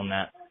actually tell them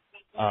that,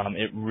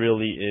 it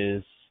really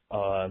is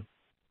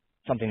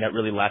something that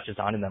really latches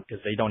onto them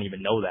because they don't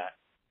even know that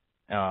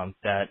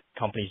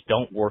companies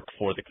don't work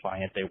for the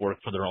client. They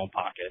work for their own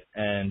pocket.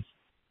 And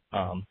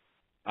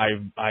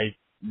I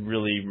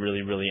really,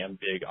 really, really am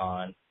big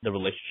on the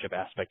relationship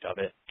aspect of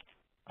it,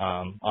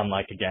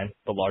 unlike, again,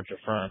 the larger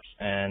firms.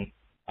 And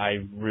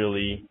I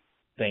really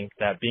think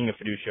that being a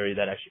fiduciary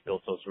that actually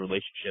builds those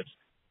relationships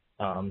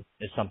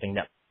is something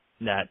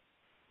that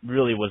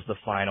really was the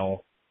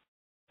final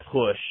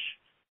push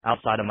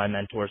outside of my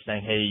mentor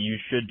saying, hey, you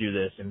should do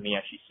this, and me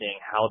actually seeing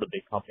how the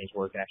big companies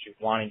work and actually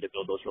wanting to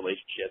build those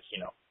relationships.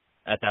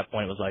 At that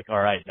point it was like, all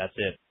right, that's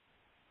it.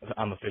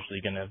 I'm officially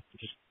going to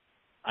just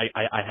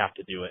I have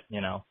to do it,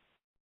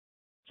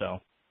 So.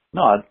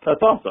 No,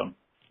 that's awesome.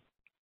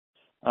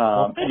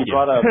 Well, you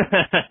brought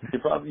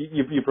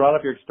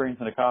up your experience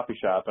in a coffee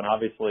shop, and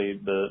obviously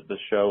the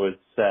show is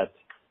set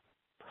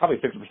probably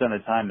 50%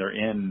 of the time they're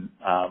in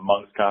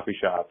Monk's coffee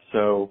shop.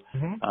 So,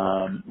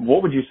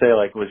 what would you say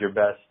was your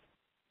best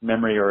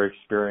memory or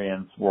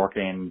experience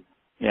working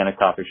in a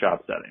coffee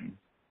shop setting?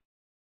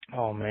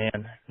 Oh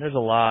man, there's a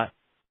lot.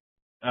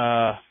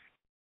 I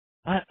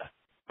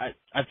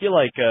feel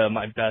like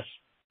my best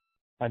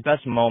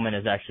moment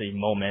is actually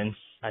moments.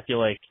 I feel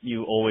like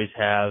you always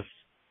have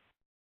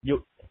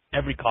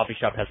every coffee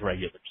shop has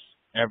regulars.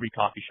 Every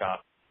coffee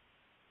shop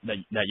that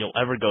you'll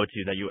ever go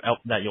to, that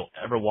you'll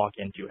ever walk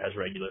into has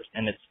regulars.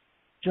 And it's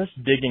just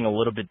digging a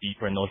little bit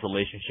deeper in those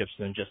relationships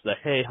than just the,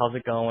 hey, how's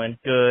it going?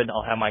 Good.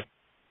 I'll have my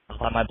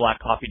black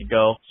coffee to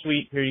go.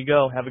 Sweet. Here you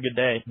go. Have a good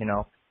day.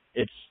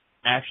 It's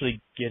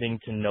actually getting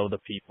to know the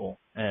people.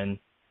 And,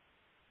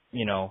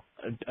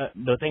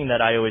 the thing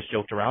that I always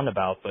joked around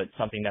about, but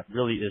something that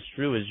really is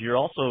true is you're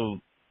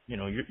also,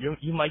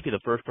 you might be the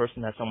first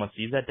person that someone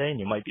sees that day, and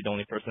you might be the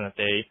only person that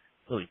they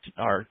really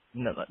are,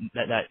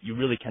 that you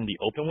really can be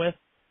open with.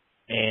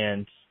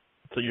 And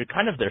so you're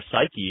kind of their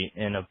psyche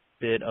in a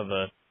bit of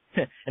a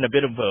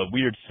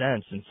weird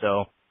sense. And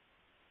so,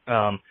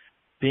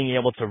 being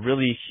able to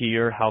really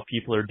hear how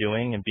people are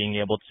doing and being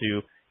able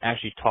to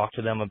actually talk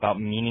to them about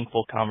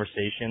meaningful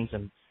conversations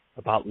and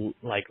about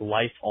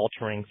life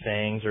altering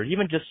things, or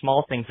even just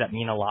small things that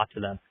mean a lot to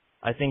them.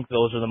 I think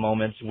those are the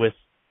moments with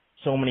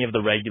so many of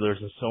the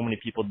regulars and so many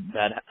people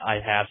that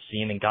I have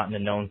seen and gotten to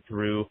know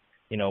through,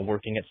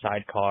 working at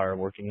Sidecar,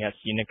 working at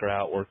Scenic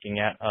Route, working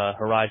at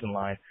Horizon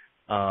Line.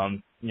 I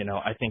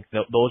think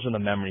those are the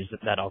memories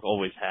that I'll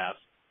always have.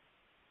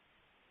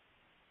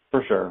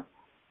 For sure.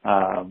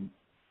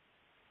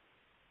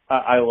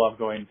 I love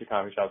going to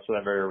coffee shops for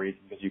that very reason,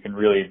 because you can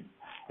really,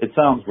 it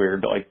sounds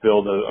weird, but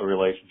build a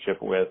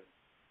relationship with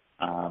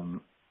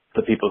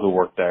the people who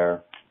work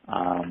there.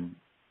 And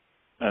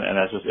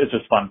it's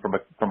just fun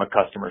from a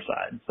customer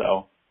side.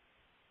 So,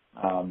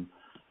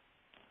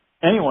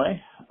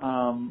 anyway,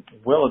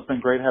 Will, it's been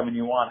great having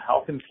you on.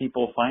 How can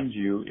people find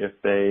you if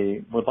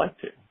they would like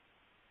to?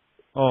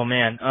 Oh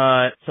man.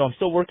 So I'm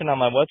still working on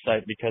my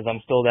website because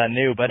I'm still that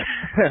new, but,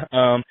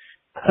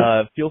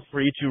 feel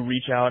free to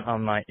reach out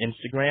on my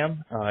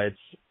Instagram. It's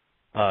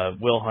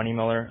Wil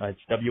Hunemuller. It's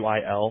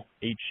WilHunemuller,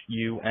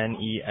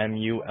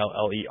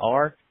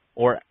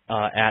 or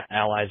at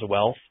Allies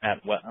Wealth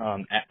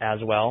as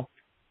well.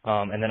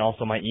 And then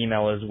also my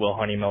email is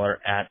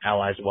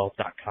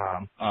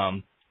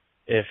wilhunemuller@allieswealth.com.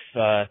 If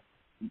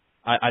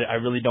I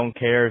really don't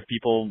care if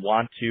people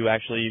want to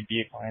actually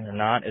be a client or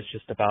not. It's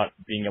just about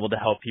being able to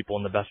help people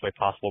in the best way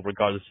possible,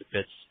 regardless if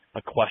it's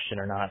a question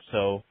or not.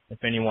 So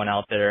if anyone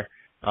out there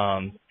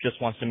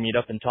just wants to meet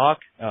up and talk,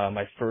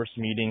 my first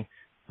meeting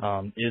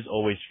is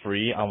always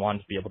free. I want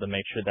to be able to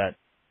make sure that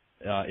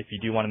if you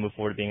do want to move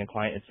forward to being a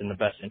client, it's in the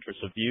best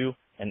interest of you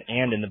and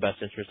in the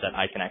best interest that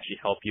I can actually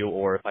help you,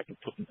 or if I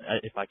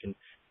can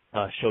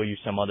show you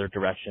some other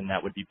direction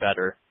that would be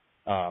better.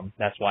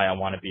 That's why I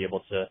want to be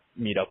able to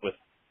meet up with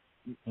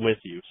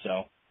you.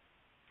 So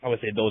I would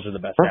say those are the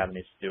best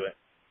avenues to do it.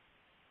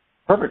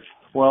 Perfect.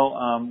 Well,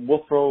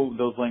 we'll throw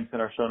those links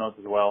in our show notes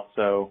as well,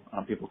 so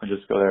people can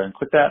just go there and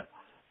click that.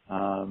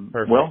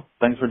 Will,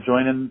 thanks for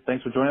joining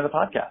the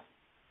podcast.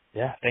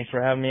 Yeah, thanks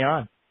for having me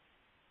on.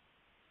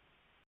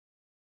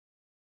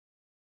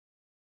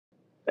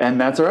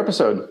 And that's our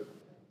episode.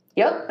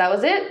 Yep, that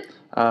was it.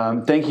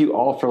 Thank you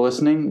all for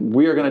listening.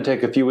 We are going to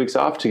take a few weeks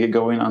off to get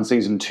going on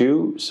season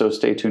 2, so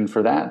stay tuned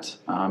for that.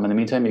 In the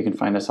meantime, you can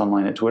find us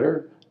online at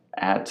Twitter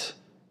at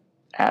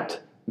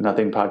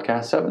Nothing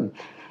Podcast 7.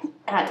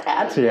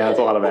 At. Yeah, it's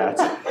a lot of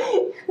ads.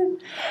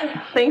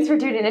 Thanks for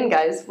tuning in,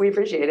 guys. We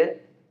appreciate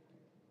it.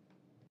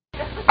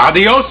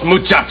 Adios,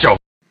 muchacho.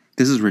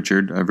 This is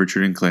Richard of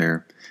Richard and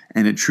Claire,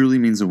 and it truly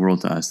means the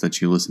world to us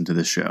that you listen to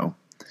this show.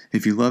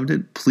 If you loved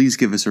it, please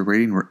give us a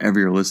rating wherever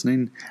you're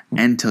listening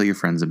and tell your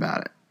friends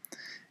about it.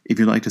 If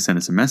you'd like to send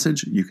us a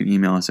message, you can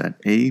email us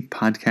at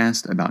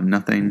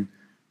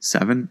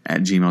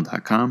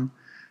apodcastaboutnothing7@gmail.com.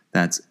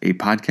 That's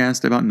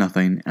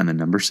apodcastaboutnothing and the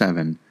number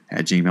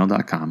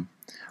 7@gmail.com.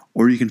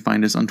 Or you can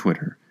find us on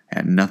Twitter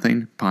at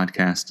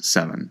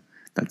nothingpodcast7.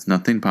 That's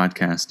Nothing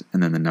Podcast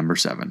and then the number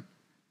 7.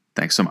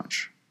 Thanks so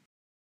much.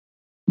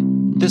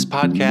 This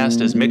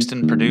podcast is mixed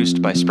and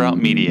produced by Sprout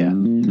Media,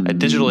 a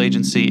digital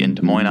agency in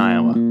Des Moines,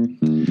 Iowa.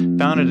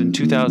 Founded in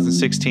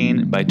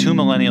 2016 by two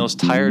millennials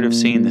tired of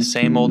seeing the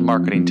same old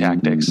marketing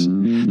tactics,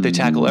 they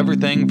tackle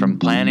everything from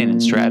planning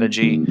and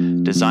strategy,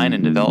 design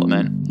and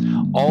development,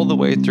 all the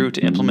way through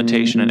to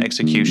implementation and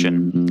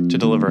execution to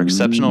deliver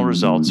exceptional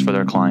results for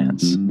their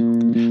clients.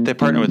 They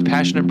partner with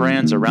passionate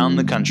brands around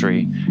the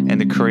country in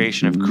the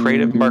creation of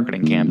creative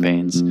marketing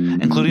campaigns,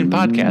 including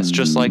podcasts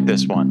just like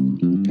this one.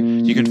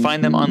 You can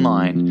find them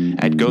online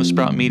at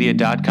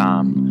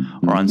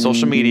GoSproutMedia.com or on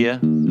social media,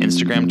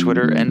 Instagram,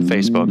 Twitter, and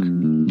Facebook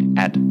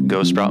at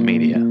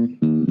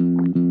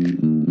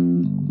GoSproutMedia.